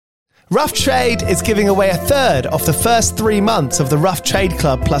Rough Trade is giving away a third of the first 3 months of the Rough Trade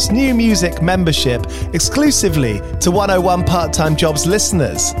Club plus new music membership exclusively to 101 Part-Time Jobs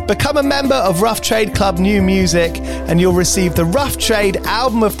listeners. Become a member of Rough Trade Club New Music and you'll receive the Rough Trade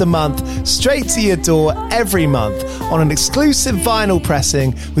Album of the Month straight to your door every month on an exclusive vinyl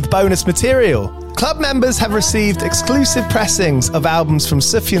pressing with bonus material. Club members have received exclusive pressings of albums from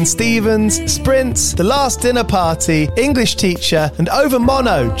Sufjan Stevens, Sprints, The Last Dinner Party, English Teacher, and Over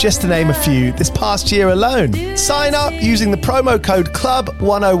Mono, just to name a few, this past year alone. Sign up using the promo code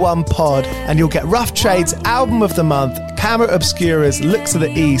CLUB101POD and you'll get Rough Trade's Album of the Month, Camera Obscura's Look to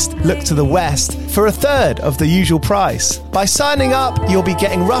the East, Look to the West for a third of the usual price. By signing up, you'll be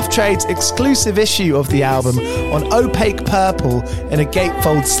getting Rough Trade's exclusive issue of the album on opaque purple in a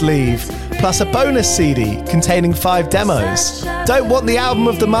gatefold sleeve, plus a bonus CD containing 5 demos. Don't want the album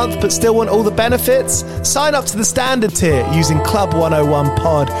of the month but still want all the benefits? Sign up to the standard tier using Club 101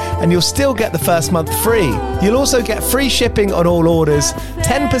 Pod and you'll still get the first month free. You'll also get free shipping on all orders,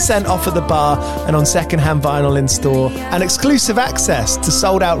 10% off at the bar and on secondhand vinyl in store, and exclusive access to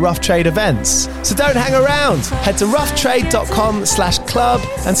sold out Rough Trade events. So don't hang around. Head to roughtrade.com/club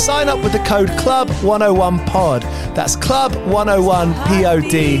and sign up with the code CLUB101POD. That's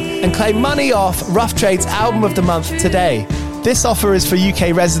CLUB101POD and claim money off Rough Trade's Album of the Month today. This offer is for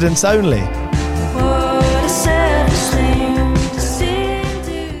UK residents only.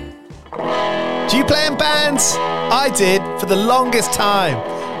 Do you play in bands? I did for the longest time.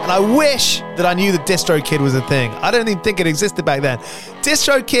 And I wish that I knew that DistroKid was a thing. I don't even think it existed back then.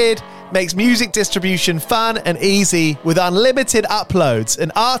 DistroKid makes music distribution fun and easy with unlimited uploads, and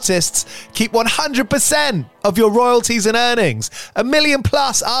artists keep 100% of your royalties and earnings. 1 million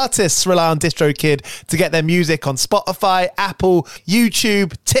plus artists rely on DistroKid to get their music on Spotify, Apple,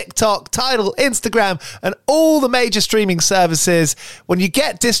 YouTube, TikTok, Tidal, Instagram, and all the major streaming services. When you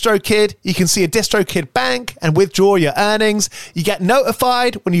get DistroKid, you can see a DistroKid bank and withdraw your earnings. You get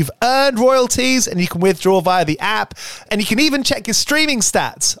notified when you've earned royalties and you can withdraw via the app. And you can even check your streaming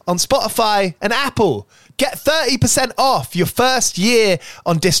stats on Spotify and Apple. Get 30% off your first year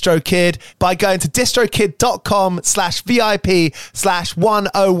on DistroKid by going to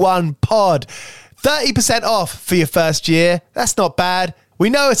distrokid.com/VIP/101pod. 30% off for your first year. That's not bad.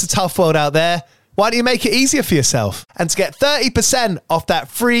 We know it's a tough world out there. Why don't you make it easier for yourself? And to get 30% off that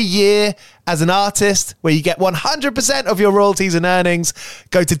free year as an artist, where you get 100% of your royalties and earnings,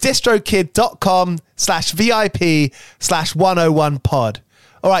 go to distrokid.com/VIP/101pod.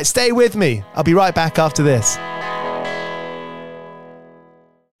 All right, stay with me. I'll be right back after this.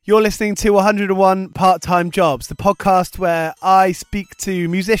 You're listening to 101 Part-Time Jobs, the podcast where I speak to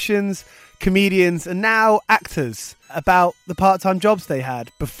musicians, comedians, and now actors about the part-time jobs they had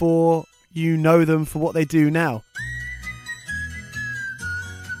before you know them for what they do now.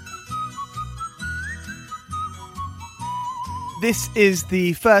 This is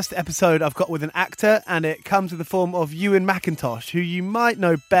the first episode I've got with an actor, and it comes in the form of Ewen MacIntosh, who you might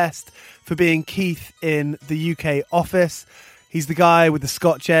know best for being Keith in the UK Office. He's the guy with the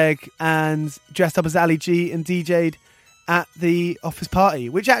Scotch egg and dressed up as Ali G and DJ'd at the office party,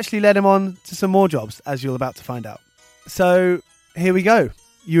 which actually led him on to some more jobs, as you're about to find out. So here we go.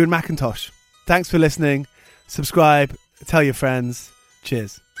 Ewen MacIntosh. Thanks for listening. Subscribe, tell your friends.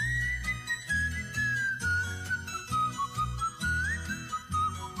 Cheers.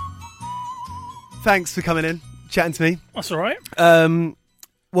 Thanks for coming in, chatting to me. That's all right.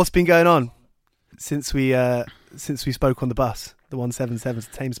 What's been going on since we spoke on the bus, the 177 to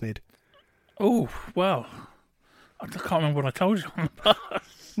Thamesmead? Oh, well, I can't remember what I told you on the bus.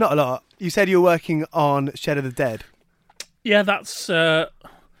 Not a lot. You said you were working on Shed of the Dead. Yeah, that's got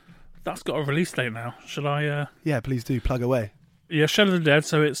a release date now. Should I? Yeah, please do. Plug away. Yeah, Shed of the Dead.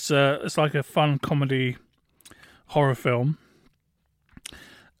 So it's like a fun comedy horror film.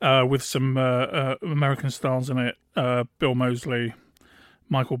 With some American stars in it, Bill Moseley,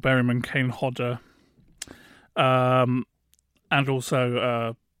 Michael Berryman, Kane Hodder, and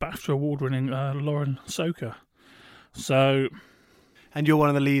also BAFTA award-winning Lauren Soka. So, and you're one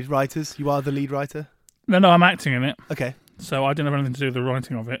of the lead writers? You are the lead writer? No, I'm acting in it. Okay. So I didn't have anything to do with the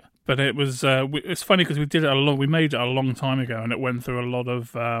writing of it. But it was it's funny because we made it a long time ago, and it went through a lot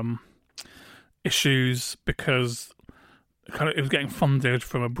of issues because it was getting funded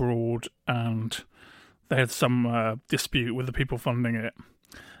from abroad, and they had some dispute with the people funding it.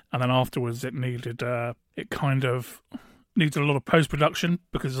 And then afterwards, it needed a lot of post production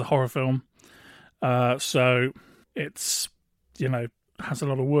because it's a horror film. So it's has a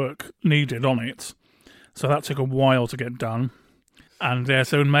lot of work needed on it. So that took a while to get done. And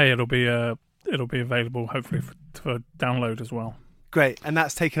so in May it'll be available hopefully for download as well. Great, and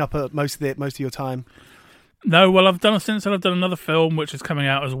that's taken up most of your time. No, well, I've done another film which is coming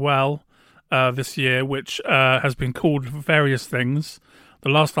out as well this year, which has been called various things. The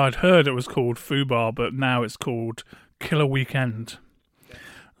last I'd heard, it was called Fubar, but now it's called Killer Weekend.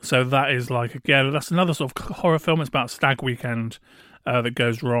 So that is that's another sort of horror film. It's about Stag Weekend that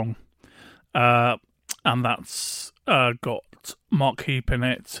goes wrong, and that's got Mark Heap in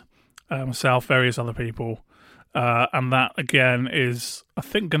it, myself, various other people. And that, again, is, I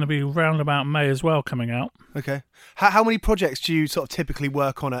think, going to be round about May as well, coming out. Okay. How many projects do you sort of typically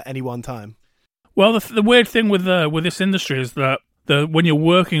work on at any one time? Well, the weird thing with this industry is that when you're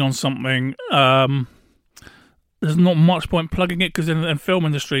working on something, there's not much point plugging it, because in the film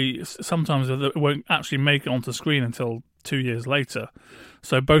industry, sometimes it won't actually make it onto screen until 2 years later.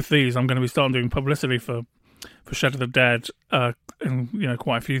 So both these, I'm going to be starting doing publicity for Shed of the Dead, and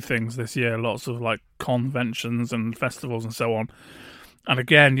quite a few things this year, lots of conventions and festivals and so on. And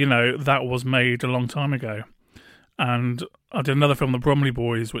again, that was made a long time ago. And I did another film, The Bromley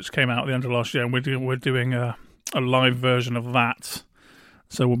Boys, which came out at the end of last year, and we're doing a live version of that.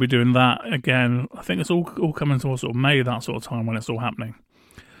 So we'll be doing that again. I think it's all coming towards sort of May, that sort of time when it's all happening.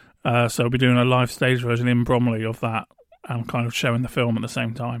 So we'll be doing a live stage version in Bromley of that, and kind of showing the film at the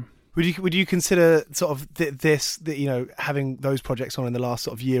same time. Would you consider sort of having those projects on in the last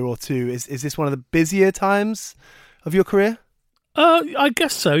sort of year or two? Is this one of the busier times of your career? I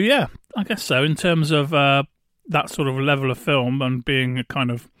guess so. Yeah, I guess so. In terms of that sort of level of film and being a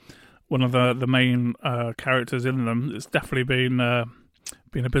kind of one of the main characters in them, it's definitely been a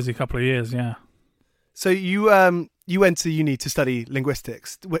busy couple of years. Yeah. So you went to uni to study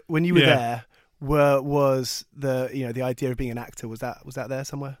linguistics. When you were there, was the idea of being an actor, was that there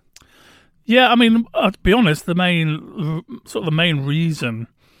somewhere? Yeah, I mean, to be honest, the main reason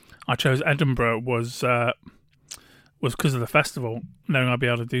I chose Edinburgh was because of the festival, knowing I'd be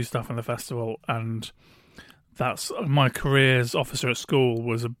able to do stuff in the festival, and that's my careers officer at school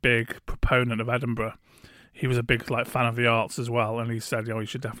was a big proponent of Edinburgh. He was a big fan of the arts as well, and he said, you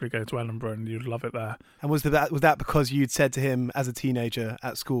should definitely go to Edinburgh and you'd love it there. And was that because you'd said to him as a teenager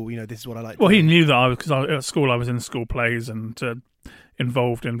at school, this is what I like to do? Well, he knew that because at school I was in school plays and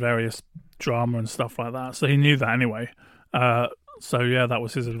involved in various drama and stuff like that, so he knew that anyway. So yeah, that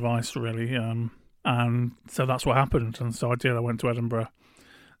was his advice really, and so that's what happened. And so I went to Edinburgh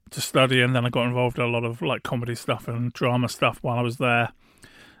to study, and then I got involved in a lot of comedy stuff and drama stuff while I was there.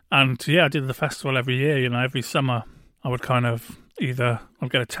 And yeah, I did the festival every year. Every summer I would kind of I'd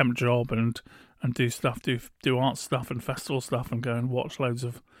get a temp job and do stuff, do art stuff and festival stuff, and go and watch loads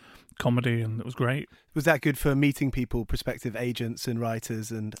of comedy, and it was great. Was that good for meeting people, prospective agents and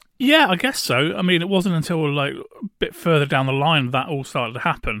writers? And yeah, I guess so. I mean, it wasn't until a bit further down the line that all started to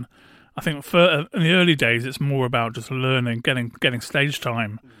happen. I think in the early days, it's more about just learning, getting stage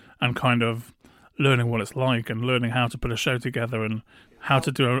time, and kind of learning what it's like, and learning how to put a show together, and how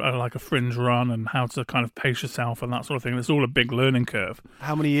to do a fringe run, and how to kind of pace yourself and that sort of thing. It's all a big learning curve.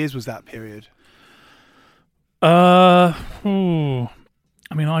 How many years was that period? I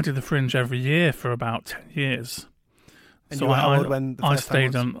mean, I did the Fringe every year for about 10 years. And so you were how old when the first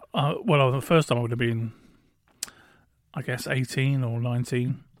stayed time on. The first time I would have been, I guess, 18 or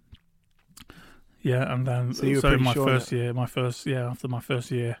 19. Yeah, and then so after my first year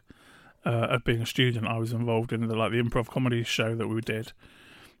of being a student, I was involved in the improv comedy show that we did.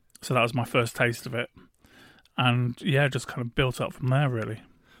 So that was my first taste of it, and yeah, just kind of built up from there really.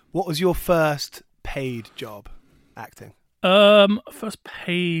 What was your first paid job acting? First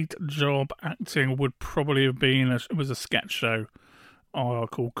paid job acting would probably have been it was a sketch show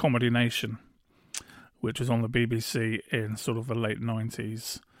called Comedy Nation, which was on the BBC in sort of the late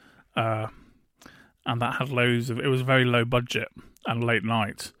 90s. And that had it was very low budget and late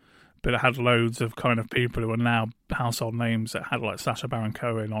night, but it had loads of kind of people who are now household names. That had Sacha Baron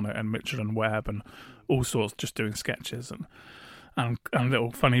Cohen on it, and Mitchell and Webb, and all sorts, just doing sketches and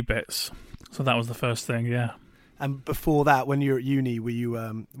little funny bits. So that was the first thing, yeah. And before that, when you were at uni, were you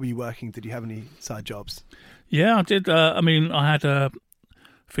working? Did you have any side jobs? Yeah, I did. I had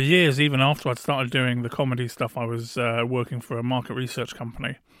for years, even after I'd started doing the comedy stuff, I was working for a market research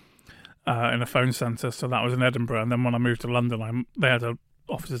company in a phone centre. So that was in Edinburgh. And then when I moved to London, they had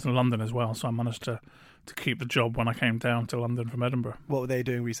offices in London as well. So I managed to keep the job when I came down to London from Edinburgh. What were they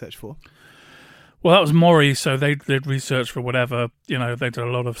doing research for? Well, that was Maury. So they did research for whatever. They did a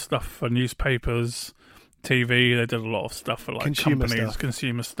lot of stuff for newspapers, TV. They did a lot of stuff for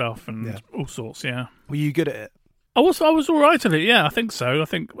consumer stuff, and all sorts. Yeah. Were you good at it? I was all right at it. Yeah, I think so. I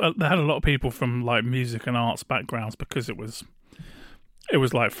think they had a lot of people from music and arts backgrounds because it was it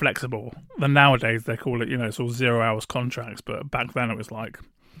was like flexible. Then nowadays they call it, it's all 0 hours contracts, but back then it was like,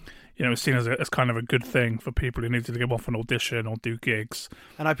 it was seen as kind of a good thing for people who needed to go off an audition or do gigs.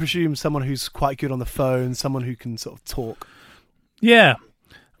 And I presume someone who's quite good on the phone, someone who can sort of talk. Yeah.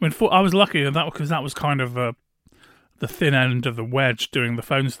 I mean, I was lucky because that was kind of the thin end of the wedge doing the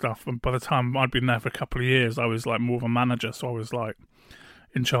phone stuff. And by the time I'd been there for a couple of years, I was like more of a manager. So I was like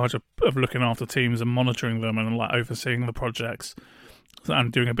in charge of looking after teams and monitoring them and like overseeing the projects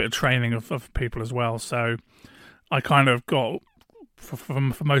and doing a bit of training of people as well. So I kind of got, for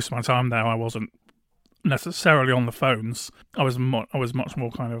most of my time there, I wasn't necessarily on the phones. I was much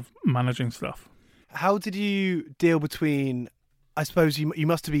more kind of managing stuff. How did you deal between, I suppose you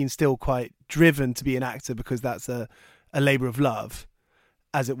must have been still quite driven to be an actor because that's a labour of love,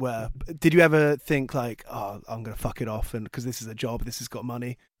 as it were. Did you ever think like, oh, I'm going to fuck it off and because this is a job, this has got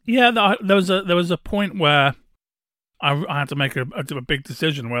money? Yeah, there was a point where I had to make a big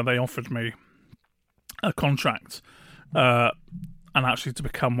decision where they offered me a contract and actually to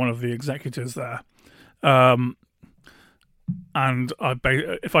become one of the executors there. And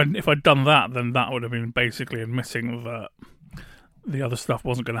if I'd done that, then that would have been basically admitting that the other stuff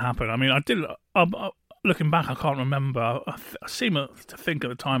wasn't going to happen. I mean, I did. Looking back, I can't remember. I seem to think at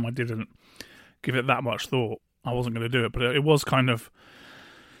the time I didn't give it that much thought. I wasn't going to do it, but it was kind of,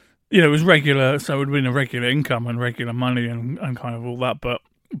 it was regular. So it would have been a regular income and regular money and kind of all that. But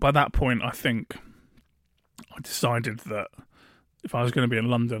by that point, I think I decided that if I was going to be in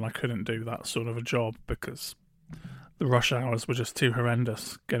London, I couldn't do that sort of a job because the rush hours were just too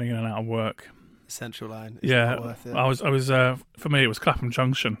horrendous getting in and out of work. Central Line. Not worth it. I was. For me, it was Clapham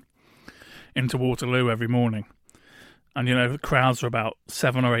Junction into Waterloo every morning, and the crowds were about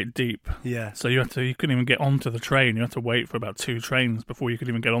 7 or 8 deep. Yeah. So you couldn't even get onto the train. You had to wait for about 2 trains before you could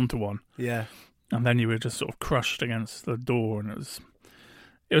even get onto one. Yeah. And then you were just sort of crushed against the door, and it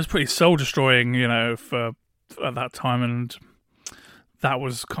was pretty soul destroying, for at that time, and that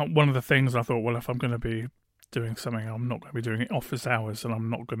was one of the things I thought. Well, if I'm going to be doing something, I'm not going to be doing it office hours, and I'm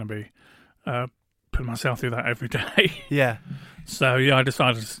not going to be putting myself through that every day. Yeah. So I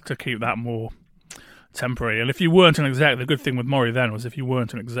decided to keep that more temporary. And if you weren't an exec, the good thing with Maury then was if you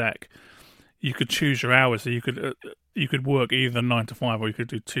weren't an exec, you could choose your hours. So you could work either 9 to 5 or you could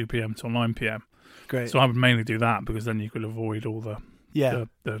do 2 p.m. till 9 p.m. Great. So I would mainly do that because then you could avoid all the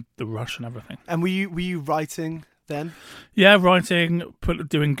rush and everything. And were you writing then? Yeah, writing,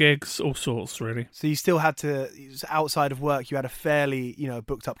 doing gigs, all sorts really. So you still had to, outside of work, you had a fairly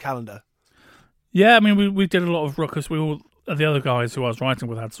booked up calendar. Yeah, I mean we did a lot of because the other guys who I was writing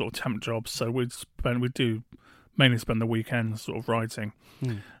with had sort of temp jobs, so we'd do mainly spend the weekends sort of writing,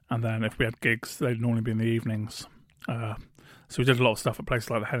 and then if we had gigs, they'd normally be in the evenings. So we did a lot of stuff at places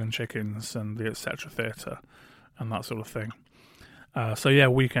like the Hen and Chickens and the Etc. Theatre and that sort of thing. So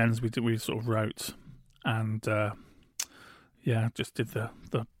weekends we sort of wrote and just did the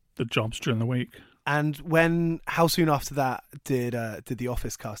jobs during the week. And how soon after that did the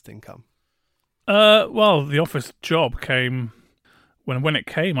Office casting come? Well, the Office job came when it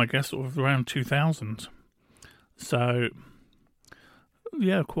came, I guess, sort of around 2000. So,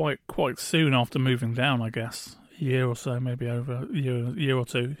 quite soon after moving down, I guess. A year or so, maybe over a year or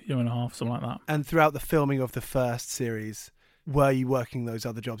two, year and a half, something like that. And throughout the filming of the first series, were you working those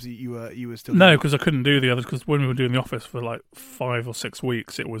other jobs? You were still... No, because I couldn't do the others, because when we were doing the Office for like 5 or 6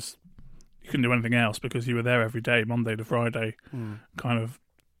 weeks, you couldn't do anything else because you were there every day, Monday to Friday, kind of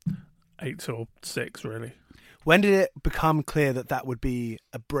 8 till 6, really. When did it become clear that would be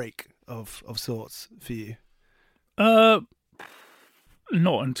a break of sorts for you? Not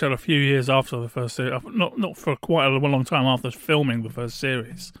until a few years after the first series. Not for quite a long time after filming the first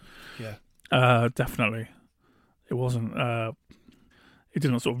series. Yeah. Definitely. It wasn't... it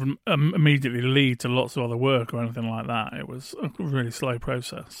didn't sort of immediately lead to lots of other work or anything like that. It was a really slow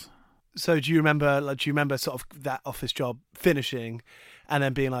process. So do you remember sort of that Office job finishing and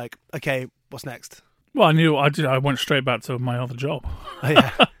then being like, okay, what's next? Well, I knew I went straight back to my other job. Oh,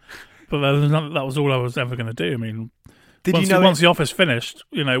 yeah. But that was all I was ever going to do. I mean, once the Office finished,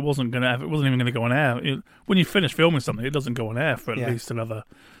 it wasn't even going to go on air. When you finish filming something, it doesn't go on air for at least another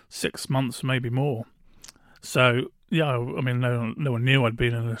 6 months, maybe more. So, I mean, no one knew I'd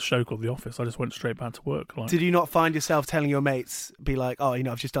been in a show called The Office. I just went straight back to work. Did you not find yourself telling your mates, be like, oh,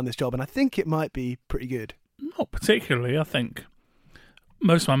 I've just done this job and I think it might be pretty good? Not particularly. I think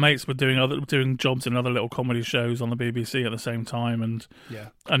most of my mates were doing jobs in other little comedy shows on the BBC at the same time, and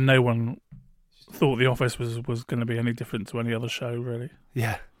no one thought The Office was going to be any different to any other show, really.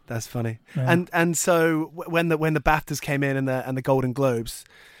 Yeah, that's funny. Yeah. And so when the BAFTAs came in and the Golden Globes,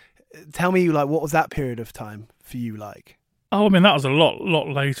 tell me, what was that period of time for you like? Oh, I mean, that was a lot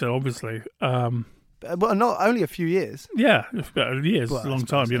later, obviously. Well, not only a few years. Yeah, years, a long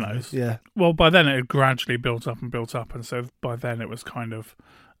time, you know. Yeah. Well, by then it had gradually built up, and so by then it was kind of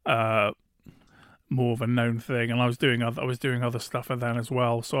more of a known thing. And I was doing other stuff then as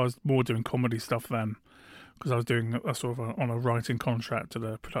well. So I was more doing comedy stuff then, because I was doing on a writing contract at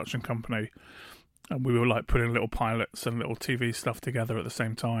a production company, and we were like putting little pilots and little TV stuff together at the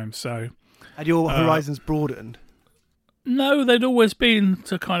same time. So had your horizons broadened? No, they'd always been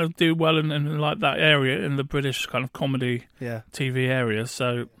to kind of do well in like that area, in the British kind of comedy TV area.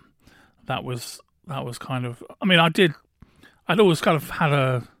 So that was kind of. I mean, I'd always kind of had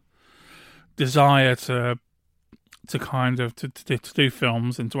a desire to do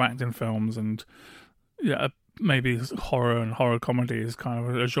films and to act in films, and maybe horror comedy is kind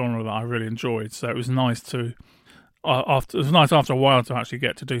of a genre that I really enjoyed. So it was nice after a while to actually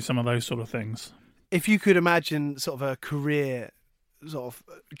get to do some of those sort of things. If you could imagine sort of a career,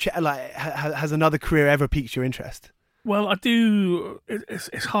 has another career ever piqued your interest? Well, I do.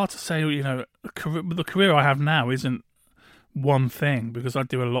 It's hard to say. The career I have now isn't one thing, because I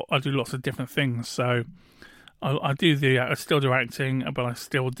do lots of different things. So I still do acting, but I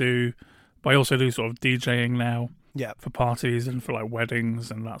also do sort of DJing now. Yeah. For parties and for like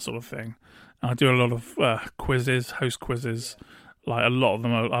weddings and that sort of thing. And I do a lot of host quizzes. Like a lot of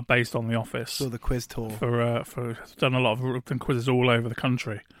them are based on The Office. So the quiz tour. I've done a lot of quizzes all over the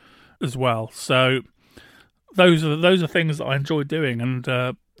country as well. So those are things that I enjoy doing. And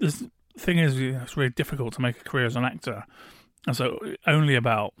the thing is, it's really difficult to make a career as an actor. And so only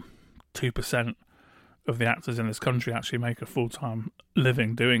about 2% of the actors in this country actually make a full-time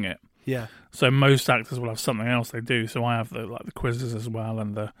living doing it. Yeah. So most actors will have something else they do. So I have the quizzes as well,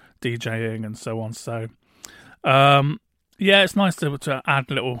 and the DJing and so on. So yeah, it's nice to add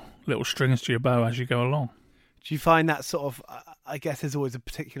little strings to your bow as you go along. Do you find that sort of, I guess there's always a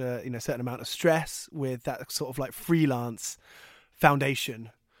particular, certain amount of stress with that sort of like freelance foundation?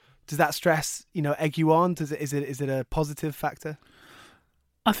 Does that stress, egg you on? Is it a positive factor?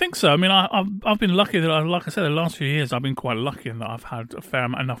 I think so. I mean, I've been lucky that, like I said, the last few years I've been quite lucky in that I've had a fair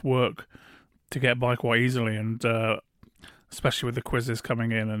amount, enough work to get by quite easily, and especially with the quizzes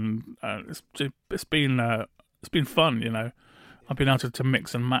coming in, and it's been fun. I've been able to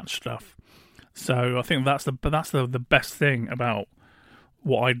mix and match stuff. So I think that's the best thing about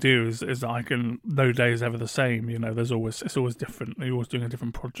what I do is that I can, no day is ever the same. It's always different. You're always doing a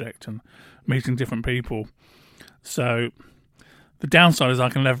different project and meeting different people. So the downside is I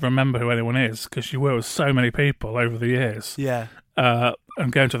can never remember who anyone is, because you work with so many people over the years. Yeah.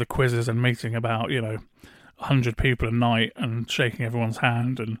 And going to the quizzes and meeting about 100 people a night and shaking everyone's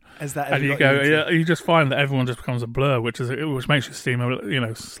hand, and you just find that everyone just becomes a blur, which makes you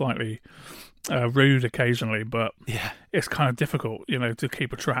seem slightly rude occasionally, but yeah, it's kind of difficult to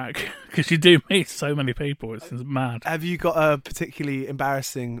keep a track, because you do meet so many people. It's mad. Have you got a particularly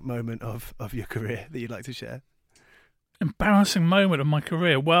embarrassing moment of your career that you'd like to share? Embarrassing moment of my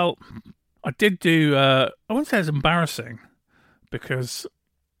career? Well, I did do I wouldn't say it's embarrassing, because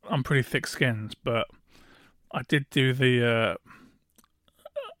I'm pretty thick-skinned, but I did do the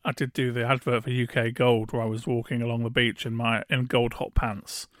advert for UK Gold, where I was walking along the beach in gold hot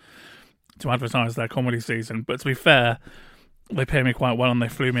pants to advertise their comedy season. But to be fair, they paid me quite well, and they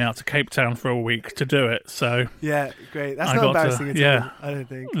flew me out to Cape Town for a week to do it. So yeah, great. That's not embarrassing at all. I don't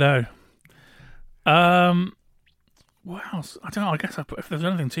think. No. What else? I don't know. I guess if there's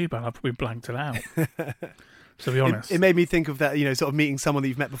anything too bad, I probably blanked it out. To be honest, it made me think of that. Sort of meeting someone that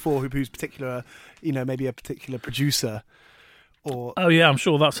you've met before, who's particular. Maybe a particular producer. Or oh yeah, I'm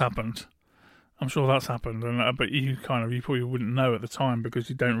sure that's happened. And but you probably wouldn't know at the time,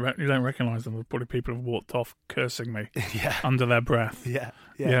 because you don't recognise them. Probably people have walked off cursing me under their breath. Yeah,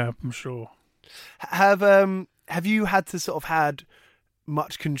 I'm sure. Have you had to sort of had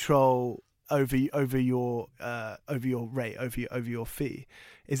much control over your rate, over your fee?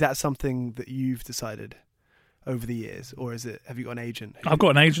 Is that something that you've decided over the years, or have you got an agent? I've got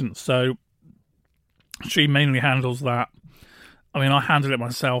an agent, so she mainly handles that. I mean, I handle it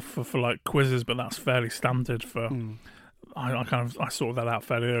myself for like quizzes, but that's fairly standard for. I sorted that out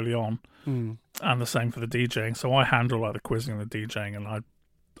fairly early on, and the same for the DJing. So I handle like the quizzing and the DJing, and I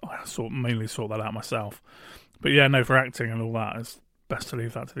mainly sort that out myself. But yeah, no, for acting and all that, it's best to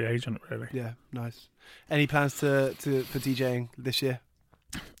leave that to the agent, really. Yeah, nice. Any plans for DJing this year?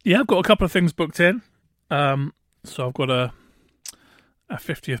 Yeah, I've got a couple of things booked in. So I've got a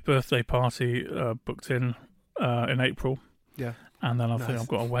 50th birthday party booked in April. Yeah. And then I think I've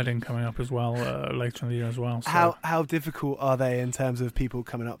got a wedding coming up as well later in the year as well. So. How difficult are they in terms of people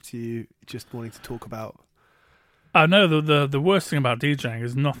coming up to you just wanting to talk about know the worst thing about DJing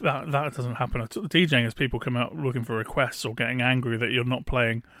is not that doesn't happen at all. DJing is people coming up looking for requests or getting angry that you're not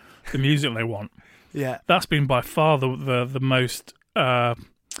playing the music they want. Yeah. That's been by far the most aggro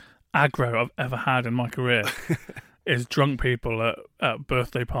I've ever had in my career. Is drunk people at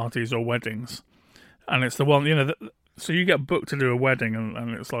birthday parties or weddings. And it's the one, so you get booked to do a wedding,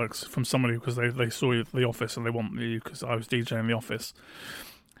 and it's like from somebody because they saw you at the office and they want you because I was DJing the office.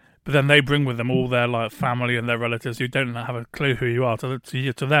 But then they bring with them all their like family and their relatives who don't have a clue who you are. To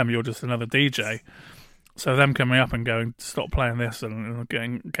them, you're just another DJ. So them coming up and going, stop playing this, and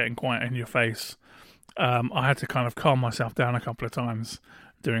getting quite in your face. I had to kind of calm myself down a couple of times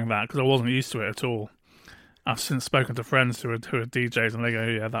doing that because I wasn't used to it at all. I've since spoken to friends who are DJs, and they go,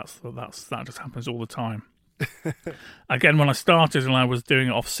 "Yeah, that just happens all the time." Again, when I started and I was doing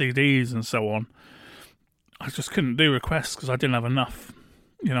it off CDs and so on, I just couldn't do requests because I didn't have enough.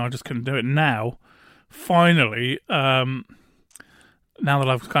 I just couldn't do it. Now, finally, now that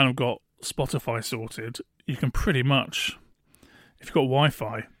I've kind of got Spotify sorted, you can pretty much, if you've got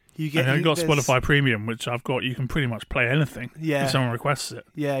Wi-Fi, you've got Spotify Premium, which I've got, you can pretty much play anything if someone requests it.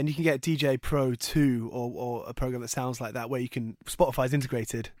 Yeah, and you can get DJ Pro 2 or a program that sounds like that where Spotify's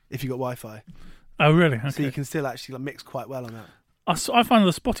integrated if you've got Wi-Fi. Oh, really? Okay. So you can still actually mix quite well on that. I find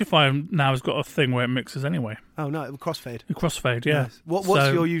that Spotify now has got a thing where it mixes anyway. Oh, no, crossfade. Crossfade, yeah. Nice.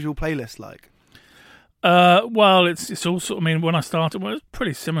 What's your usual playlist like? Well, it's also, when I started, it's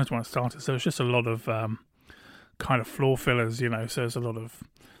pretty similar to when I started, so it's just a lot of kind of floor fillers, so there's a lot of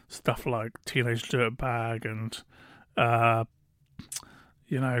stuff like Teenage Dirtbag and,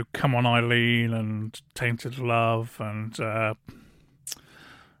 Come On Eileen and Tainted Love and,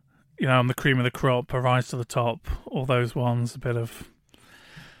 I'm the cream of the crop, Rise to the Top, all those ones, a bit of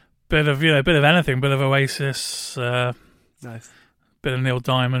anything, bit of Oasis, nice, bit of Neil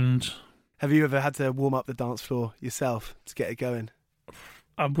Diamond. Have you ever had to warm up the dance floor yourself to get it going?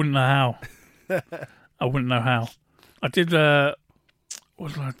 I wouldn't know how. I did.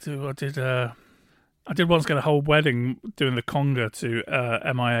 What did I do? I did once get a whole wedding doing the conga to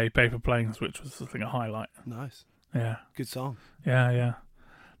MIA Paper Planes, which was, I think, a highlight. Nice. Yeah. Good song. Yeah.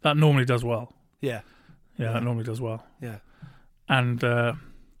 That normally does well. Yeah. Yeah, that normally does well. Yeah. And I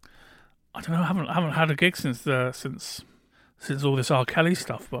don't know. I haven't had a gig since all this R. Kelly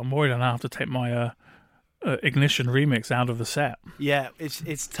stuff, but I'm worried I now have to take my Ignition remix out of the set. Yeah,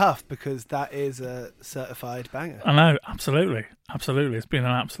 it's tough because that is a certified banger. I know, absolutely. It's been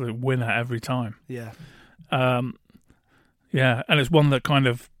an absolute winner every time. Yeah. Yeah, and it's one that kind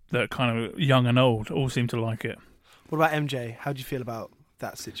of young and old all seem to like it. What about MJ? How do you feel about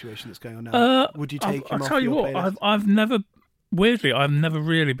that situation that's going on now? Would you take him off your playlist? I'll tell you what, I've never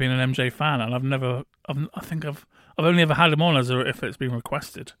really been an MJ fan, and I've only ever had him on if it's been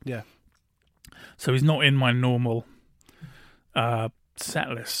requested. Yeah. So he's not in my normal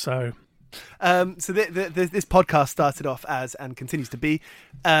set list. So this podcast started off as, and continues to be,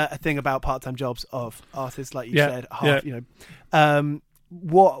 a thing about part-time jobs of artists, like you said.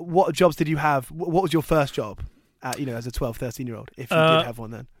 What jobs did you have? What was your first job, as a 12, 13-year-old, if you did have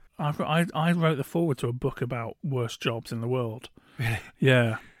one then? I wrote the foreword to a book about worst jobs in the world. Really?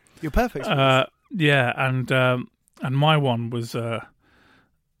 Yeah. You're perfect. Yeah, and my one was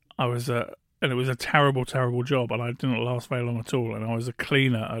and it was a terrible, terrible job, and I didn't last very long at all. And I was a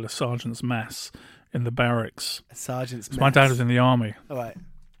cleaner at a sergeant's mess in the barracks. A sergeant's mess? My dad was in the army. All right.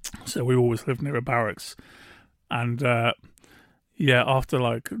 So we always lived near a barracks. And, after,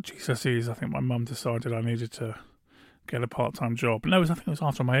 GCSEs, I think my mum decided I needed to get a part-time job. No, I think it was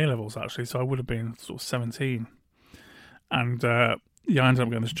after my A-levels, actually, so I would have been sort of 17. And, I ended up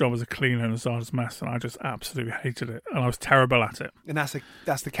getting this job as a cleaner in a sergeant's mess, and I just absolutely hated it, and I was terrible at it. And that's the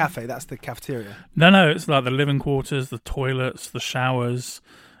cafe, that's the cafeteria? No, it's like the living quarters, the toilets, the showers,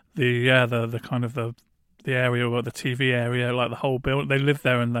 the kind of the area, or the TV area, like the whole building. They live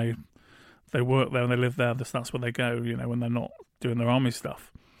there and they work there and they live there. That's where they go, when they're not doing their army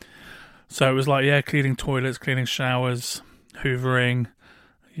stuff. So it was like, cleaning toilets, cleaning showers, hoovering,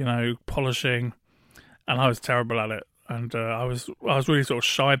 polishing, and I was terrible at it. And I was really sort of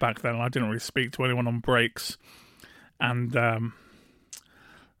shy back then, and I didn't really speak to anyone on breaks. And and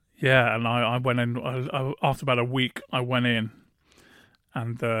I went in after about a week. I went in,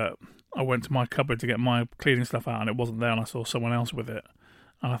 and I went to my cupboard to get my cleaning stuff out, and it wasn't there. And I saw someone else with it,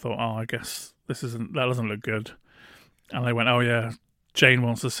 and I thought, I guess that doesn't look good. And they went, oh yeah, Jane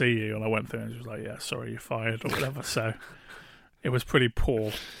wants to see you. And I went through, and she was like, yeah, sorry, you're fired or whatever. So it was pretty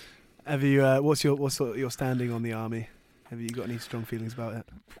poor. Have you? What's your standing on the army? Have you got any strong feelings about it?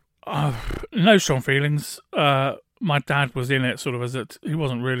 No strong feelings. my dad was in it sort of he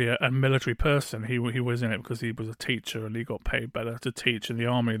wasn't really a military person. He was in it because he was a teacher and he got paid better to teach in the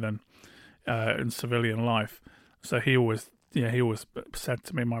army than in civilian life. So he always said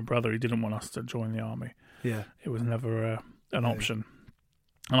to me, my brother, he didn't want us to join the army. Yeah. It was never an option.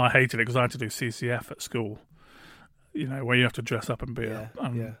 And I hated it because I had to do CCF at school, where you have to dress up and be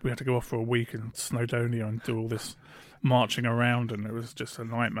we had to go off for a week in Snowdonia and do all this marching around, and it was just a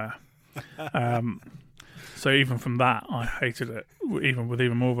nightmare. So even from that, I hated it,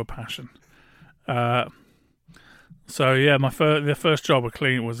 even more of a passion. So yeah, the first job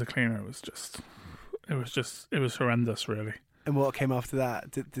was a cleaner. It was horrendous, really. And what came after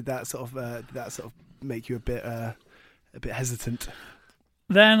that? Did that sort of make you a bit hesitant?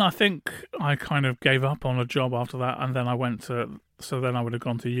 Then I think I kind of gave up on a job after that, and then I then I would have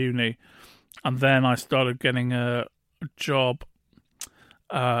gone to uni, and then I started getting a job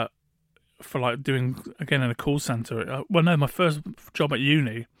for like doing again in a call center. Well, no, my first job at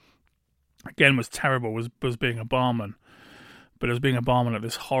uni again was terrible. Was being a barman, but it was being a barman at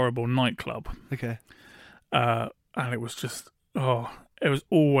this horrible nightclub. Okay. And it was just it was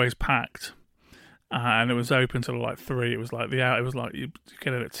always packed, and it was open till like 3. It was like you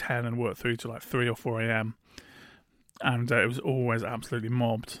get in at 10 and work through to like 3 or 4 a.m. And it was always absolutely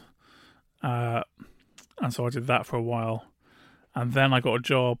mobbed. And so I did that for a while, and then I got a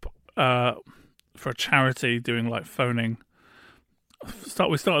job for a charity doing like phoning. We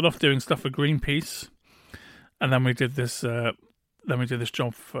started off doing stuff for Greenpeace, and then we did this. Job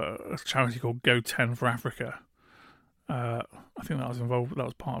for a charity called Go 10 for Africa. I think that was involved. That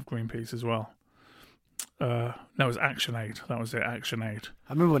was part of Greenpeace as well. No, it was ActionAid. That was it, ActionAid.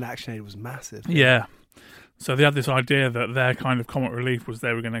 I remember when ActionAid was massive. Yeah. So they had this idea that their kind of comic relief was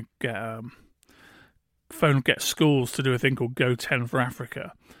they were going to get schools to do a thing called Go 10 for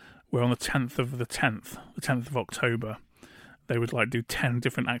Africa, where on the 10th of October, they would like do 10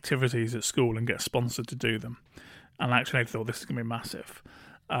 different activities at school and get sponsored to do them. And actually, I thought this is going to be massive.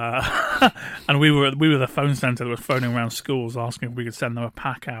 And we were the phone centre that was phoning around schools asking if we could send them a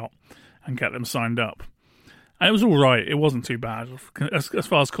pack out and get them signed up. And it was all right. It wasn't too bad as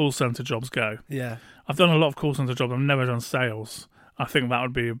far as call centre jobs go. Yeah, I've done a lot of call centre jobs. I've never done sales. I think that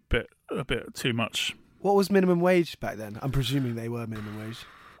would be a bit too much. What was minimum wage back then? I'm presuming they were minimum wage.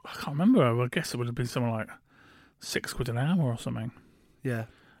 I can't remember. I guess it would have been something like £6 an hour or something. Yeah.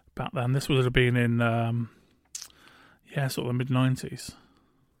 Back then, this would have been in sort of the mid-90s.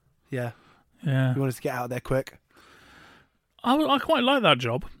 Yeah. Yeah. You wanted to get out there quick. I quite liked that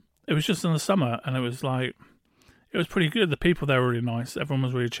job. It was just in the summer, and it was pretty good. The people there were really nice. Everyone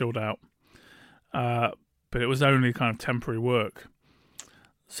was really chilled out. But it was only kind of temporary work.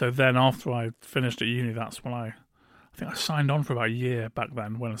 So then after I finished at uni, that's when I think I signed on for about a year back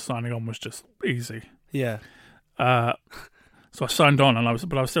then, when signing on was just easy. Yeah. So I signed on,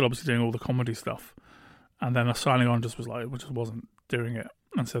 but I was still obviously doing all the comedy stuff. And then signing on just wasn't doing it.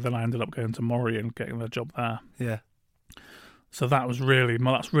 And so then I ended up going to Mori and getting the job there. Yeah. So that's really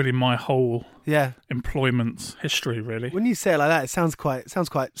my whole employment history, really. When you say it like that, it sounds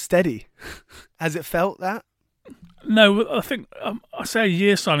quite steady. Has it felt that? No, I think I say a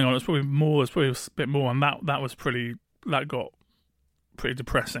year signing on. It's probably more. It's probably a bit more, and that got pretty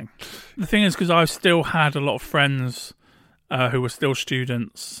depressing. The thing is, because I still had a lot of friends who were still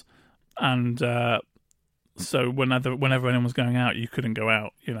students, and so whenever anyone was going out, you couldn't go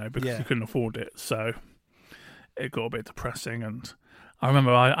out, because you couldn't afford it. So it got a bit depressing, and I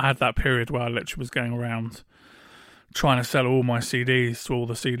remember I had that period where I literally was going around trying to sell all my CDs to all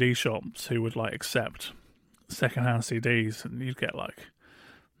the CD shops who would like accept secondhand CDs, and you'd get like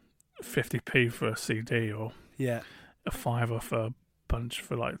 50p for a CD or a £5 for a bunch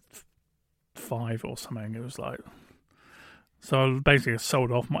for like £5 or something. It was like, so I basically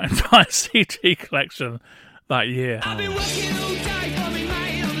sold off my entire CD collection that year. I've been working all day for me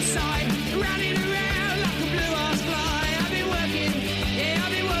mate on the side, running around like a blue-ass fly. I've been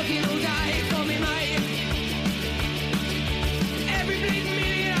working all day for me mate. Every bleeding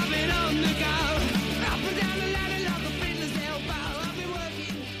minute